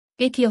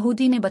ایک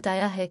یہودی نے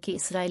بتایا ہے کہ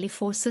اسرائیلی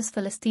فورسز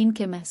فلسطین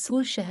کے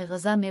محصور شہر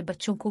غزہ میں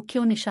بچوں کو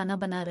کیوں نشانہ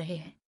بنا رہے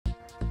ہیں۔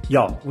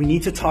 Yo, we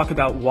need to talk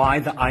about why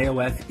the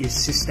IOF is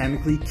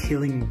systemically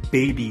killing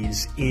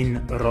babies in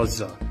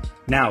Gaza.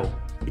 Now,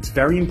 it's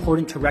very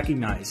important to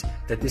recognize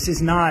that this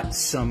is not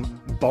some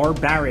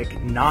barbaric,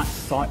 not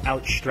thought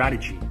out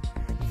strategy.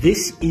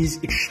 This is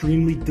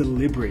extremely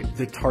deliberate,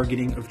 the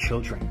targeting of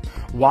children.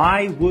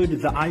 Why would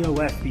the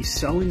IOF be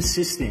so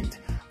insistent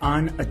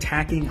on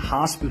attacking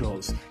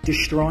hospitals,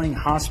 destroying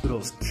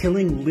hospitals,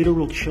 killing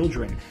literal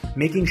children,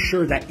 making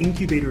sure that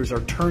incubators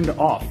are turned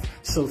off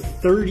so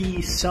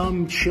 30-some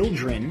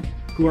children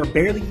who are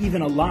barely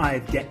even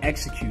alive get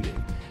executed?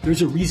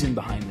 There's a reason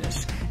behind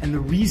this. And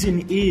the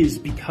reason is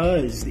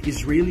because the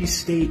Israeli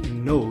state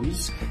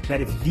knows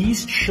that if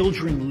these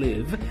children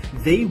live,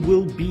 they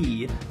will be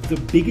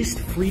the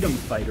biggest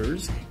freedom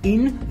fighters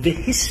in the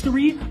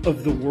history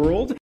of the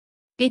world.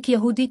 ایک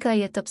یہودی کا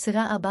یہ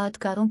تبصرہ آباد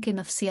کاروں کے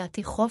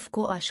نفسیاتی خوف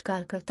کو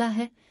آشکار کرتا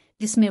ہے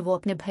جس میں وہ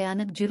اپنے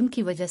بھیانک جرم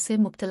کی وجہ سے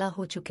مبتلا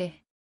ہو چکے ہیں۔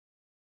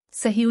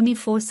 صہیونی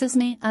فورسز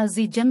نے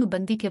عارضی جنگ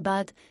بندی کے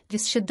بعد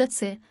جس شدت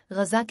سے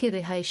غزہ کے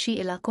رہائشی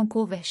علاقوں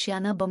کو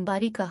وحشیانہ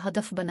بمباری کا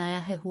ہدف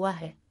بنایا ہوا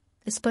ہے،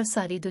 اس پر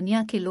ساری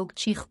دنیا کے لوگ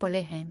چیخ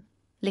پڑے ہیں،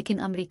 لیکن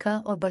امریکہ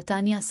اور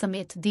برطانیہ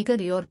سمیت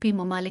دیگر یورپی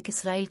ممالک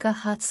اسرائیل کا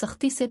ہاتھ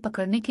سختی سے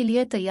پکڑنے کے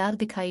لیے تیار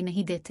دکھائی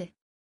نہیں دیتے۔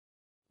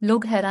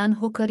 لوگ حیران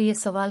ہو کر یہ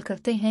سوال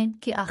کرتے ہیں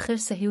کہ آخر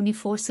صہیونی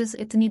فورسز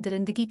اتنی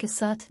درندگی کے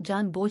ساتھ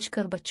جان بوجھ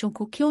کر بچوں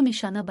کو کیوں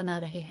نشانہ بنا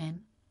رہے ہیں،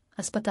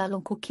 اسپتالوں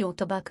کو کیوں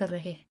تباہ کر رہے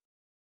ہیں،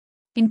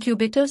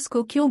 انکیوبیٹرز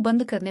کو کیوں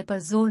بند کرنے پر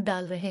زور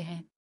ڈال رہے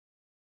ہیں۔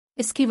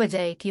 اس کی وجہ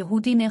ایک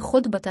یہودی نے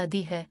خود بتا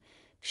دی ہے۔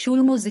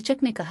 شولمو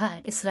زچک نے کہا،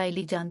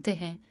 اسرائیلی جانتے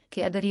ہیں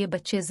کہ اگر یہ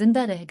بچے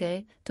زندہ رہ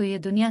گئے تو یہ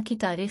دنیا کی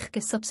تاریخ کے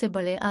سب سے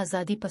بڑے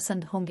آزادی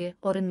پسند ہوں گے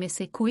اور ان میں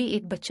سے کوئی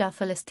ایک بچہ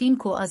فلسطین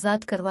کو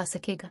آزاد کروا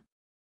سکے گا۔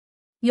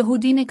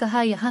 یہودی نے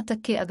کہا، یہاں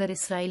تک کہ اگر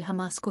اسرائیل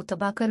حماس کو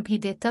تباہ کر بھی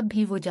دے تب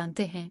بھی وہ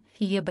جانتے ہیں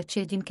کہ یہ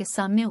بچے جن کے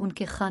سامنے ان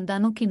کے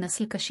خاندانوں کی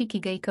نسل کشی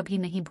کی گئی کبھی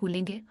نہیں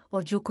بھولیں گے،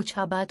 اور جو کچھ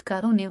آباد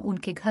کاروں نے ان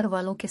کے گھر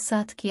والوں کے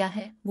ساتھ کیا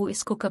ہے وہ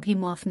اس کو کبھی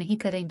معاف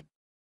نہیں کریں گے۔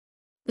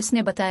 اس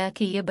نے بتایا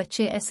کہ یہ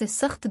بچے ایسے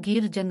سخت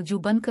گیر جنگجو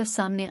بن کر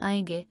سامنے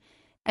آئیں گے،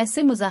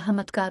 ایسے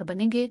مزاحمت کار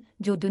بنیں گے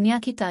جو دنیا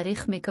کی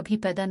تاریخ میں کبھی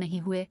پیدا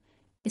نہیں ہوئے۔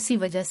 اسی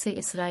وجہ سے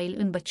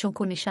اسرائیل ان بچوں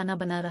کو نشانہ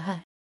بنا رہا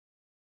ہے۔